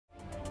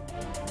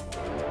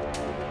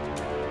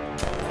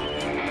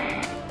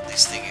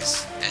This thing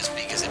is as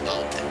big as a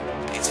mountain.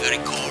 It's very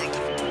cold.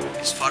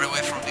 It's far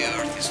away from the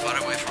Earth. It's far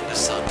away from the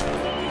Sun.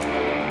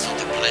 It's not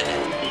a planet.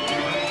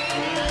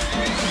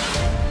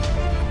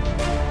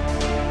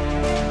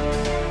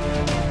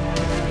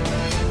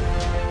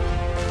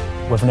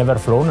 We've never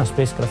flown a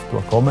spacecraft to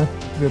a comet.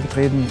 Wir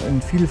betreten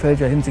in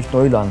vielfältiger Hinsicht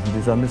Neuland in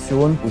dieser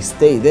Mission. We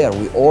stay there,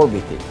 we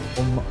orbit it.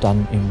 Um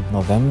dann im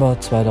November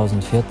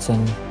 2014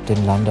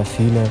 den Lander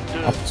Philae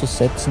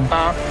abzusetzen.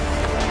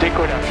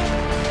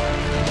 Décollage.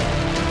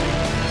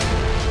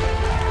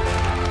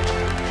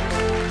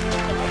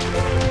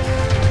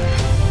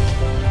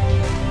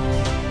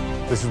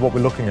 This is what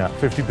we're looking at.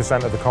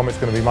 50% of the comet's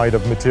going to be made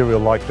of material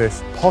like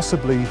this.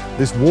 Possibly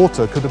this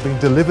water could have been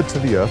delivered to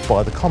the Earth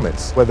by the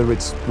comets, whether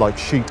it's like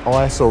sheet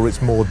ice or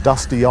it's more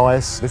dusty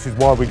ice. This is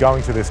why we're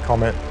going to this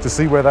comet, to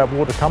see where that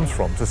water comes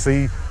from, to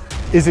see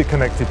is it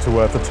connected to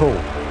Earth at all.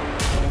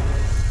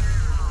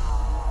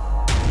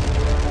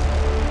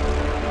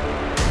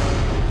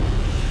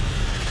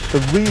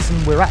 The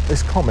reason we're at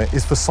this comet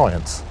is for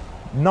science.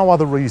 No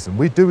other reason.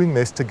 We're doing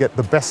this to get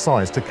the best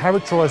science, to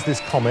characterize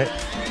this comet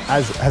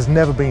as has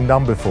never been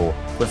done before.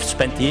 We've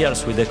spent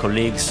years with the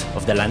colleagues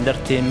of the lander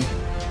team,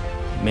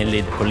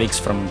 mainly the colleagues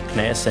from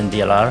CNES and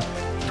DLR,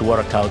 to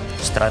work out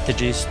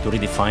strategies, to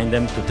redefine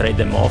them, to trade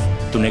them off,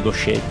 to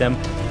negotiate them,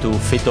 to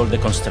fit all the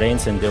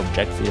constraints and the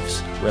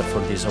objectives we have for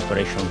this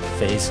operation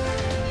phase.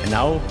 And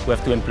now we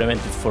have to implement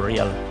it for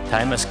real.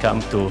 Time has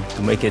come to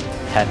make it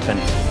happen.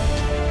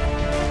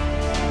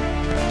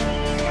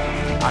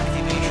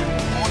 Activation